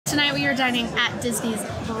Tonight we are dining at Disney's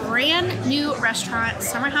brand new restaurant,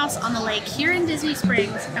 Summer House on the Lake, here in Disney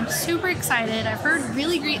Springs. I'm super excited. I've heard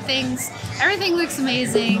really great things. Everything looks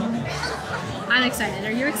amazing. I'm excited.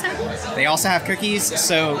 Are you excited? They also have cookies,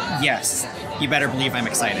 so yes, you better believe I'm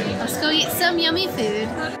excited. Let's go eat some yummy food.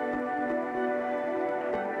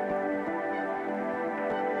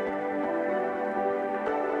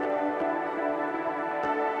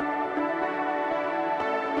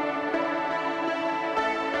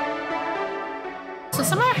 So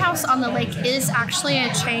Summer House on the Lake is actually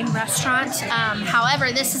a chain restaurant.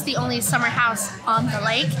 However, this is the only Summer House on the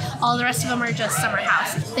lake. All the rest of them are just Summer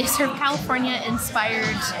House. They serve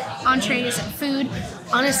California-inspired entrees and food.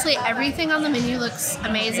 Honestly, everything on the menu looks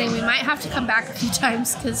amazing. We might have to come back a few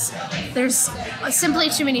times because there's simply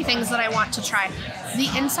too many things that I want to try. The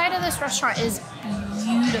inside of this restaurant is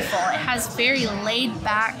beautiful. It has very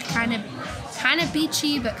laid-back, kind of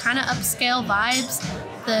beachy, but kind of upscale vibes.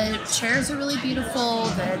 The chairs are really beautiful.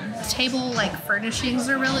 The table furnishings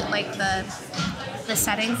are really the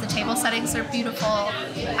settings. The table settings are beautiful.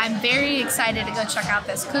 I'm very excited to go check out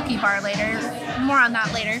this cookie bar later. More on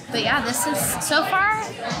that later. But yeah, this is so far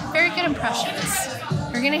very good impressions.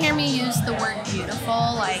 You're gonna hear me use the word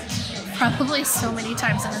beautiful probably so many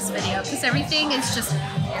times in this video because everything is just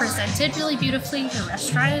presented really beautifully. The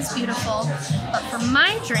restaurant is beautiful. But for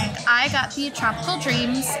my drink, I got the Tropical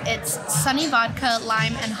Dreams. It's sunny vodka,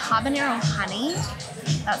 lime, and habanero honey.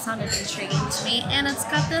 That sounded intriguing to me. And it's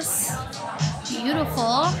got this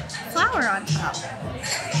beautiful flower on top.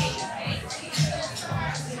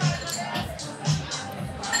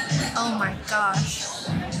 Oh my gosh.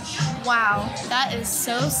 Wow, that is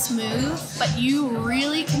so smooth, but you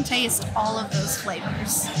really can taste all of those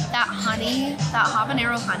flavors. That honey, that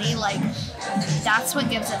habanero honey, that's what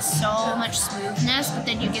gives it so much smoothness, but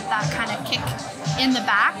then you get that kind of kick in the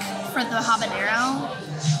back for the habanero.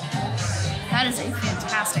 That is a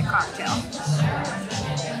fantastic cocktail.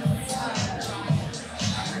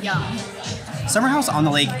 Yum. Summer House on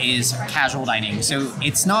the Lake is casual dining, so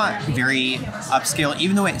it's not very upscale,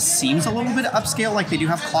 even though it seems a little bit upscale. They do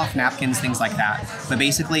have cloth napkins, things like that. But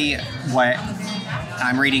basically, what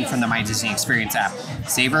I'm reading from the My Disney Experience app,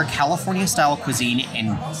 savor California-style cuisine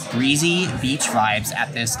and breezy beach vibes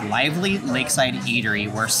at this lively lakeside eatery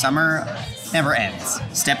where summer never ends.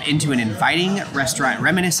 Step into an inviting restaurant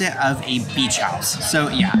reminiscent of a beach house. So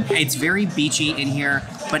yeah, it's very beachy in here,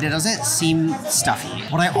 but it doesn't seem stuffy.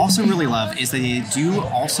 What I also really love is that they do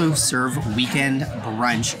also serve weekend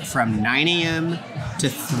brunch from 9 a.m. to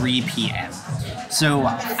 3 p.m. So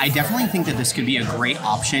I definitely think that this could be a great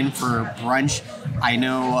option for brunch. I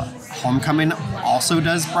know Homecoming also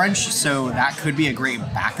does brunch, so that could be a great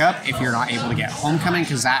backup if you're not able to get Homecoming,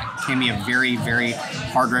 because that can be a very, very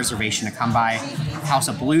hard reservation to come by. House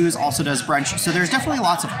of Blues also does brunch, so there's definitely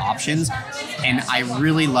lots of options, and I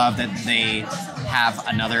really love that they have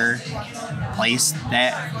another place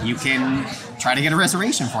that you can try to get a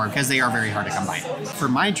reservation for, because they are very hard to come by. For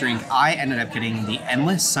my drink, I ended up getting the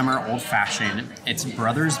Endless Summer Old Fashioned. It's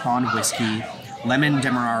Brothers Bond Whiskey, Lemon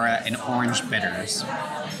Demerara, and Orange Bitters.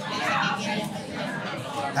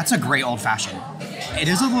 That's a great old fashioned. It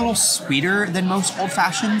is a little sweeter than most old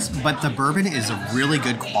fashions, but the bourbon is a really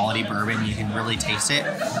good quality bourbon. You can really taste it.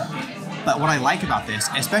 But what I like about this,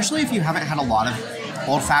 especially if you haven't had a lot of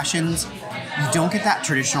old fashions, you don't get that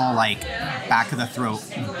traditional back of the throat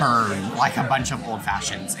burn like a bunch of old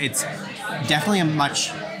fashions. It's definitely a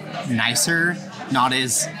much nicer, not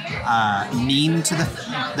as mean to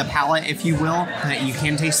the palate, if you will. But you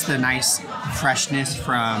can taste the nice freshness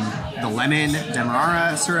from the lemon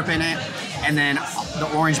demerara syrup in it, and then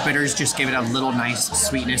the orange bitters just give it a little nice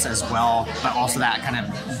sweetness as well, but also that kind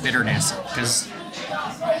of bitterness, because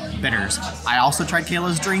bitters. I also tried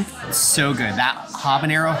Kayla's drink. It's so good. That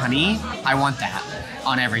habanero honey, I want that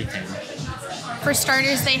on everything. For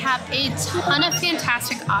starters, they have a ton of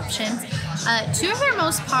fantastic options. Two of their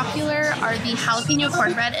most popular are the jalapeno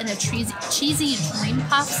cornbread and the cheesy dream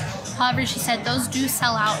puffs. However, she said those do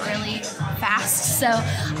sell out really fast. So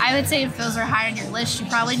I would say if those are high on your list, you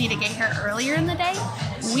probably need to get here earlier in the day.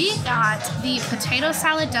 We got the potato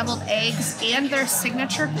salad deviled eggs and their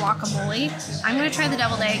signature guacamole. I'm gonna try the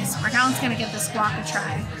deviled eggs. Markellen's gonna give this guac a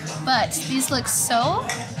try. But these look so,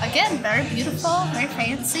 again, very beautiful, very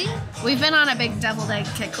fancy. We've been on a big deviled egg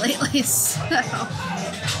kick lately, so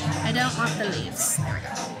I don't want the leaves. There we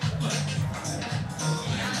go.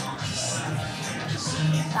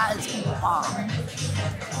 That is bomb.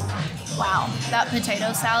 Wow, that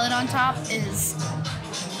potato salad on top is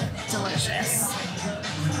delicious.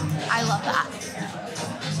 I love that.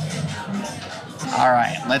 All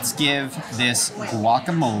right, let's give this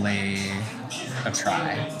guacamole a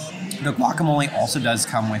try. The guacamole also does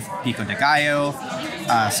come with pico de gallo,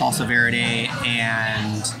 salsa verde,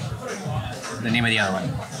 and the name of the other one.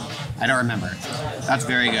 I don't remember. That's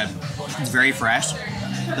very good. It's very fresh.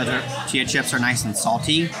 The tortilla chips are nice and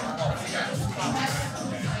salty.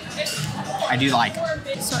 I do like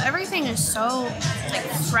it. So everything is so like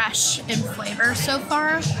fresh in flavor so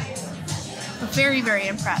far. Very, very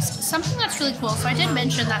impressed. Something that's really cool. So I did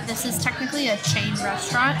mention that this is technically a chain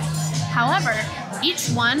restaurant. However, each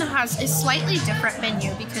one has a slightly different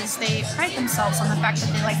menu because they pride themselves on the fact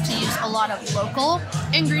that they like to use a lot of local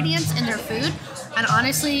ingredients in their food. And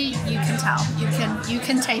honestly, you can tell. You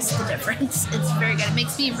can taste the difference. It's very good. It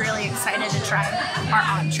makes me really excited to try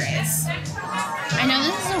our entrees. I know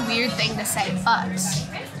this is a weird thing to say, but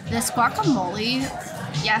this guacamole,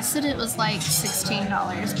 yes, it was like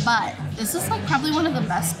 $16, but this is like probably one of the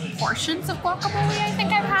best portions of guacamole I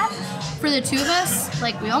think I've had. For the two of us,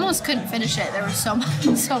 like we almost couldn't finish it. There was so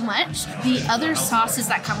much. The other sauces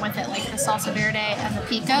that come with it, like the salsa verde and the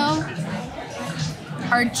pico,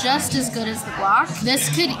 are just as good as the guac. This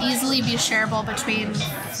could easily be shareable between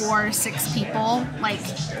 4 or 6 people, like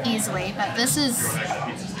easily, but this is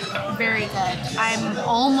very good. I'm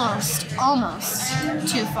almost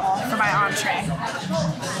too full for my entree,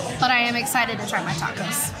 but I am excited to try my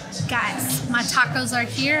tacos. Guys, my tacos are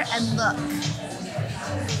here, and look,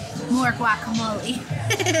 more guacamole.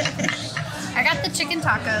 I got the chicken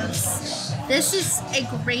tacos. This is a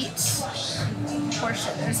great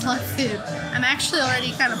portion. There's a lot of food. I'm actually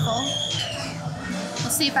already kind of full.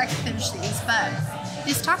 We'll see if I can finish these, but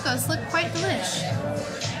these tacos look quite delish.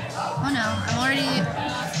 Oh no, I'm already,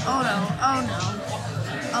 oh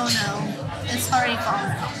no, it's already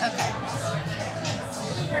falling out. Okay.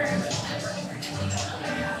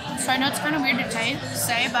 So I know it's kind of weird to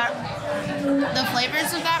say, but the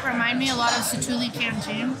flavors of that remind me a lot of Satuli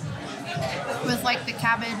Canteen with like the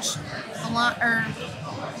cabbage,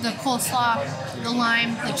 the coleslaw, the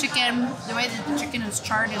lime, the chicken, the way that the chicken is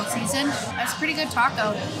charred and seasoned. That's a pretty good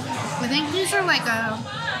taco. I think these are like a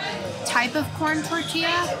type of corn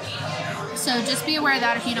tortilla. So just be aware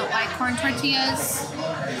that if you don't like corn tortillas,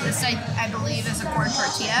 this I believe is a corn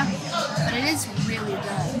tortilla, but it is really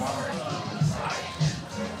good.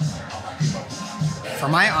 For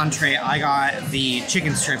my entree, I got the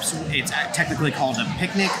chicken strips. It's technically called a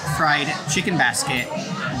picnic fried chicken basket,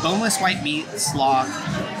 boneless white meat, slaw,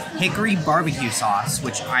 hickory barbecue sauce,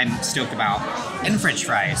 which I'm stoked about, and french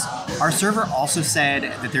fries. Our server also said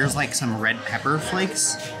that there's like some red pepper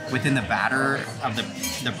flakes within the batter of the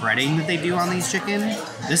breading that they do on these chicken.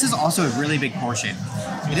 This is also a really big portion.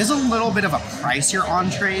 It is a little bit of a pricier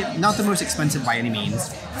entree, not the most expensive by any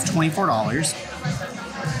means. It's $24.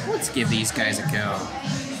 Let's give these guys a go.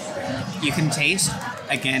 You can taste,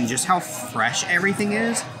 again, just how fresh everything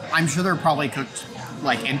is. I'm sure they're probably cooked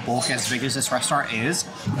like in bulk as big as this restaurant is,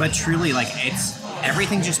 but truly like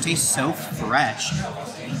everything just tastes so fresh.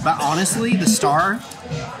 But honestly, the star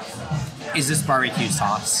is this barbecue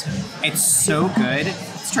sauce. It's so good.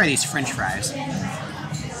 Let's try these french fries.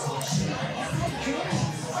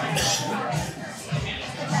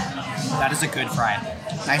 That is a good fry.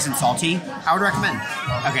 Nice and salty. I would recommend.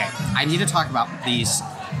 Okay, I need to talk about these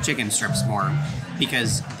chicken strips more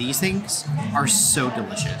because these things are so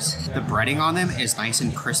delicious. The breading on them is nice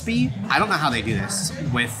and crispy. I don't know how they do this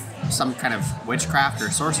with some kind of witchcraft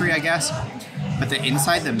or sorcery, I guess. But the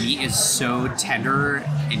inside, the meat is so tender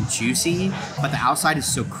and juicy, but the outside is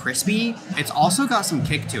so crispy. It's also got some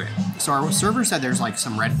kick to it. So our server said there's like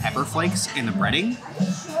some red pepper flakes in the breading.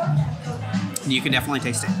 You can definitely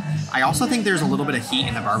taste it. I also think there's a little bit of heat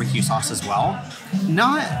in the barbecue sauce as well.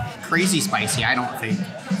 Not crazy spicy, I don't think,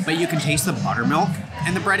 but you can taste the buttermilk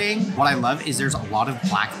in the breading. What I love is there's a lot of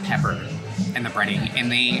black pepper in the breading, and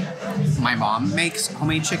my mom makes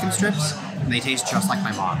homemade chicken strips, and they taste just like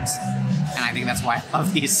my mom's. And I think that's why I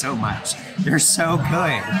love these so much. They're so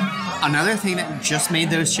good. Another thing that just made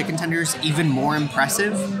those chicken tenders even more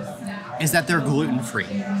impressive is that they're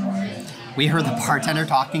gluten-free. We heard the bartender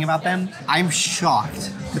talking about them. I'm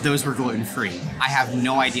shocked that those were gluten-free. I have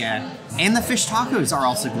no idea. And the fish tacos are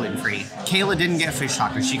also gluten-free. Kayla didn't get fish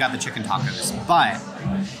tacos, she got the chicken tacos. But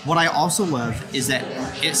what I also love is that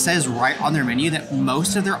it says right on their menu that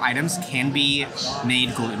most of their items can be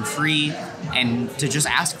made gluten-free and to just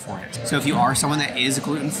ask for it. So if you are someone that is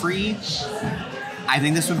gluten-free, I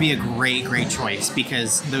think this would be a great choice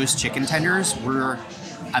because those chicken tenders were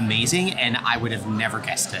amazing, and I would have never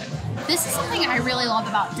guessed it. This is something thing I really love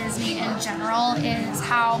about Disney in general is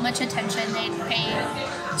how much attention they pay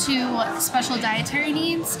to special dietary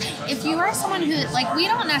needs. If you are someone who, like, we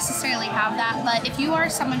don't necessarily have that, but if you are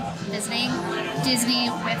someone visiting Disney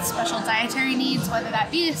with special dietary needs, whether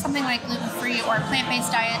that be something like gluten-free or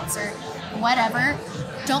plant-based diets or whatever,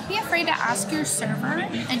 don't be afraid to ask your server,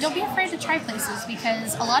 and don't be afraid to try places,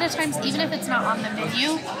 because a lot of times, even if it's not on the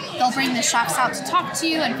menu, they'll bring the chefs out to talk to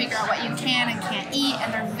you and figure out what you can and can't eat,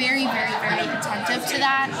 and they're very, very, very attentive to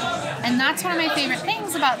that. And that's one of my favorite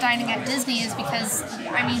things about dining at Disney, is because,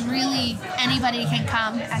 I mean, really anybody can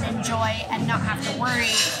come and enjoy and not have to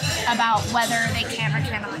worry about whether they can or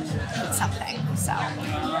cannot eat something. So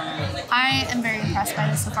I am very impressed by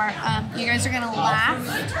this so far. You guys are gonna laugh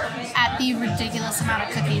at the ridiculous amount of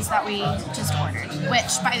cookies that we just ordered,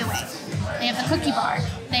 which, by the way, they have the cookie bar.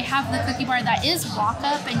 They have the cookie bar that is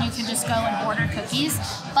walk-up, and you can just go and order cookies.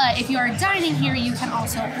 But if you are dining here, you can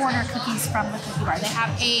also order cookies from the cookie bar. They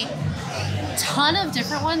have a ton of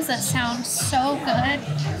different ones that sound so good.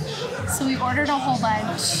 So we ordered a whole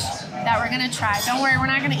bunch that we're gonna try. Don't worry, we're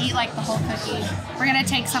not gonna eat like the whole cookie. We're gonna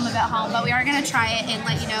take some of it home, but we are gonna try it and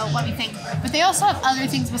let you know what we think. But they also have other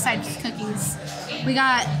things besides cookies.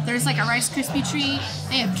 There's like a Rice Krispie treat,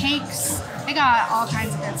 they have cakes, they got all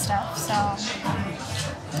kinds of good stuff. So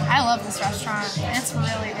I love this restaurant. It's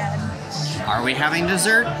really good. Are we having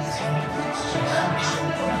dessert?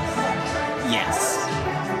 Yes.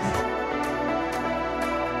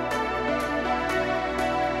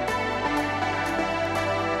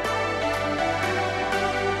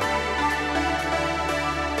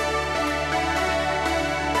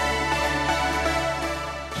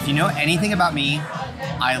 If you know anything about me,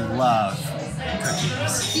 I love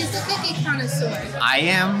cookies. He's the cookie connoisseur. I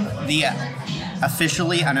am the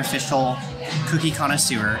officially unofficial cookie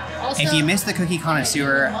connoisseur. Also, if you missed the cookie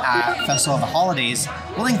connoisseur at Festival of the Holidays,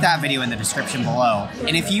 we'll link that video in the description below.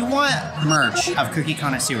 And if you want merch of Cookie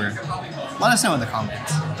Connoisseur, let us know in the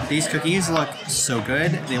comments. These cookies look so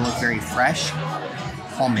good. They look very fresh,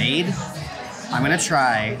 homemade. I'm gonna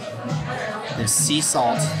try this sea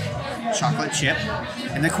salt chocolate chip.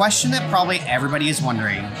 And the question that probably everybody is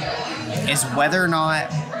wondering is whether or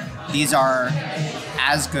not these are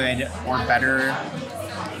as good or better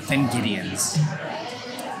than Gideon's.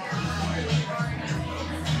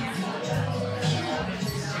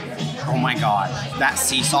 Oh my god, that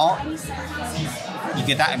sea salt, you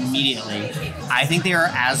get that immediately. I think they are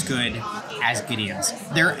as good as Gideon's.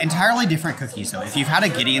 They're entirely different cookies though. If you've had a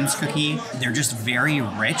Gideon's cookie, they're just very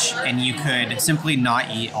rich and you could simply not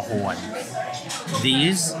eat a whole one.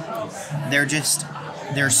 These,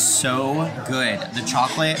 they're so good. The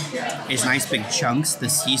chocolate is nice big chunks. The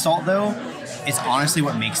sea salt though is honestly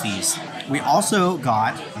what makes these. We also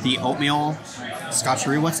got the oatmeal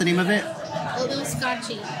scotcheroo. What's the name of it? Oatmeal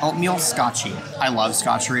scotchy. Oatmeal scotchy. I love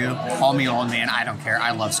scotcheroo. Call me an old man, I don't care.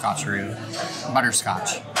 I love scotcheroo.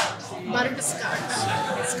 Butterscotch. Butterscotch.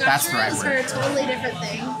 That's the right Scotcheroos word. are a totally different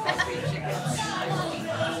thing.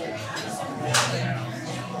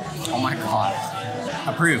 Oh my god.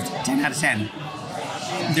 Approved. 10 out of 10.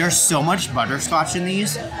 There's so much butterscotch in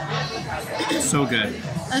these. So good.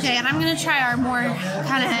 Okay, and I'm gonna try our more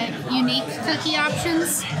kind of unique cookie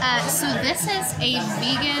options. So this is a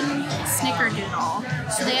vegan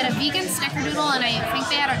snickerdoodle. So they had a vegan snickerdoodle, and I think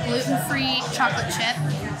they had a gluten-free chocolate chip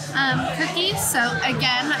cookie. So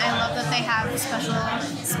again, I love that they have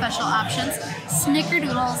special options.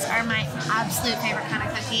 Snickerdoodles are my absolute favorite kind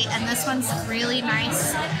of cookie, and this one's really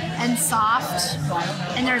nice and soft,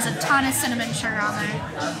 and there's a ton of cinnamon sugar on there.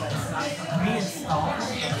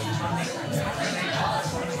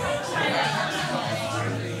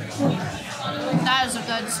 That is a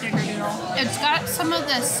good snickerdoodle. It's got some of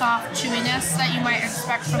the soft chewiness that you might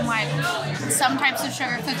expect from like some types of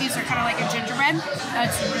sugar cookies are kind of like a gingerbread.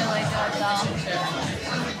 That's really good though.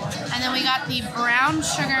 And then we got the brown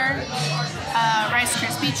sugar Rice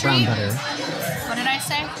Krispie treat. Brown butter. What did I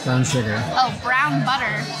say? Brown sugar. Oh, brown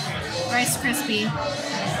butter Rice Krispie.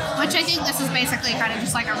 Which I think this is basically kind of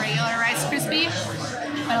just like a regular Rice Krispie.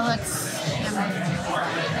 But it looks yummy.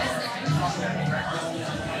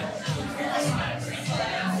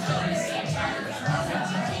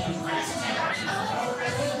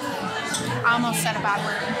 I almost said a bad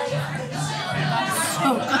word. That's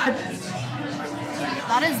so good.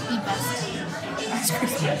 That is the best Rice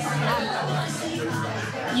Krispie.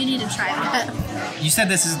 You need to try that. You said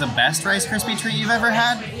this is the best Rice Krispie treat you've ever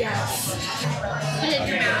had? Yes. Put it in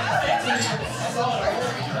your mouth.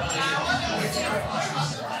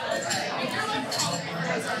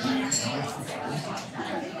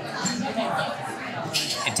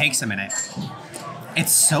 It takes a minute.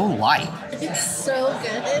 It's so light. It's so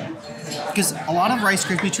good. Because a lot of Rice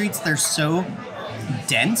Krispie treats, they're so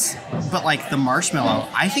dense, but like the marshmallow,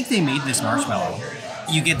 I think they made this marshmallow.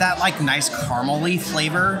 You get that like nice caramely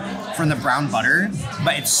flavor from the brown butter,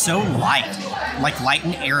 but it's so light, like light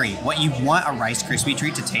and airy. What you want a Rice Krispie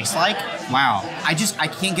treat to taste like. Wow, I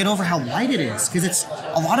can't get over how light it is, because it's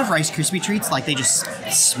a lot of Rice Krispie treats, like they just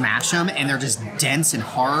smash them and they're just dense and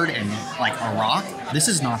hard and like a rock. This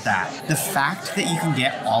is not that. The fact that you can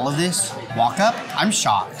get all of this walk up, I'm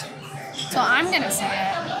shocked. So I'm gonna say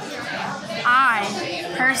it.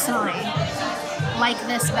 I personally like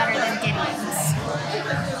this better than Gideon's.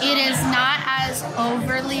 It is not as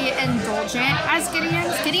overly indulgent as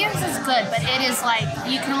Gideon's. Gideon's is good, but it is like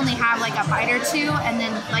you can only have like a bite or two and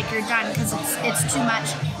then like you're done because it's too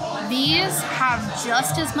much. These have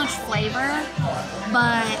just as much flavor,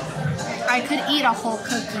 but I could eat a whole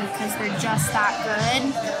cookie because they're just that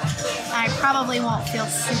good. I probably won't feel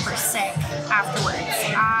super sick afterwards.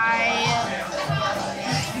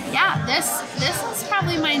 Yeah, this is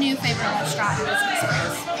probably my new favorite restaurant in Business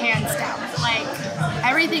Springs, hands down. Like,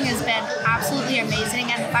 everything has been absolutely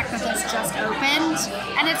amazing, and the fact that this just opened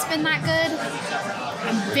and it's been that good,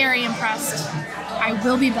 I'm very impressed. I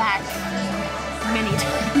will be back many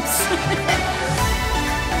times.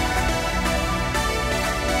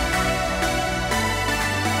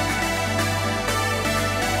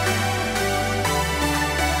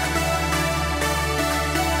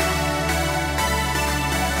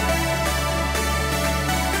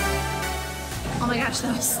 Oh my gosh,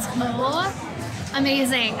 that was so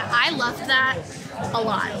amazing. I loved that a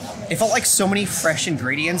lot. It felt like so many fresh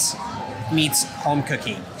ingredients meets home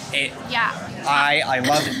cooking. Yeah. I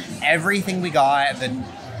loved everything we got. The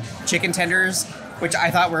chicken tenders, which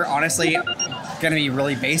I thought were honestly gonna be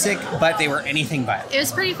really basic, but they were anything but. It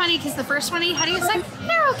was pretty funny because the first one he had, he was like,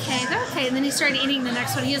 they're okay. And then he started eating the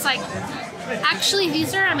next one. He was like, actually,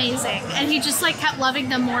 these are amazing. And he just like kept loving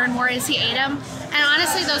them more and more as he ate them. And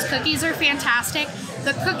honestly, those cookies are fantastic.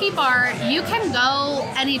 The cookie bar, you can go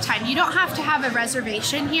anytime. You don't have to have a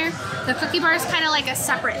reservation here. The cookie bar is kind of like a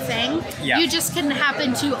separate thing. Yeah. You just can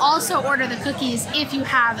happen to also order the cookies if you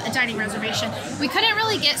have a dining reservation. We couldn't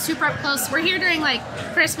really get super up close. We're here during like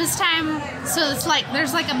Christmas time, so it's like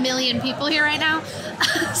there's like a million people here right now.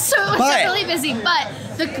 So it was really busy. But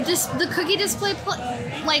the cookie display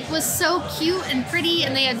like was so cute and pretty,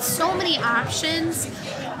 and they had so many options.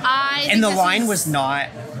 And the line was not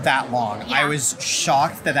that long. Yeah. I was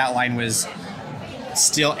shocked that line was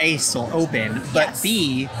still open, but Yes.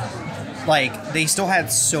 B, like they still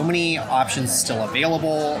had so many options still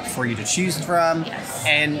available for you to choose from. Yes.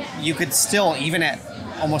 And you could still, even at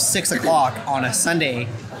almost 6 o'clock on a Sunday,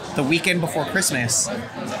 the weekend before Christmas,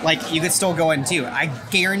 like you could still go and do. I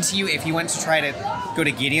guarantee you, if you went to try to go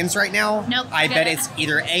to Gideon's right now, Nope, I bet it's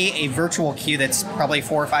either A, virtual queue that's probably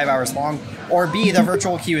 4 or 5 hours long, or B, the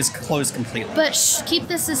virtual queue is closed completely. But keep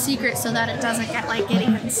this a secret so that it doesn't get like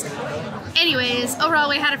Gideon's. Anyways, overall,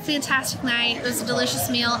 we had a fantastic night. It was a delicious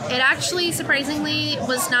meal. It actually, surprisingly,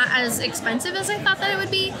 was not as expensive as I thought that it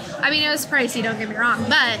would be. I mean, it was pricey, don't get me wrong,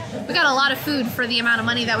 but we got a lot of food for the amount of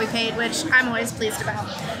money that we paid, which I'm always pleased about.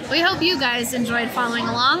 We hope you guys enjoyed following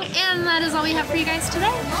along, and that is all we have for you guys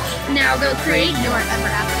today. Now go create your ever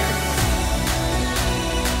after.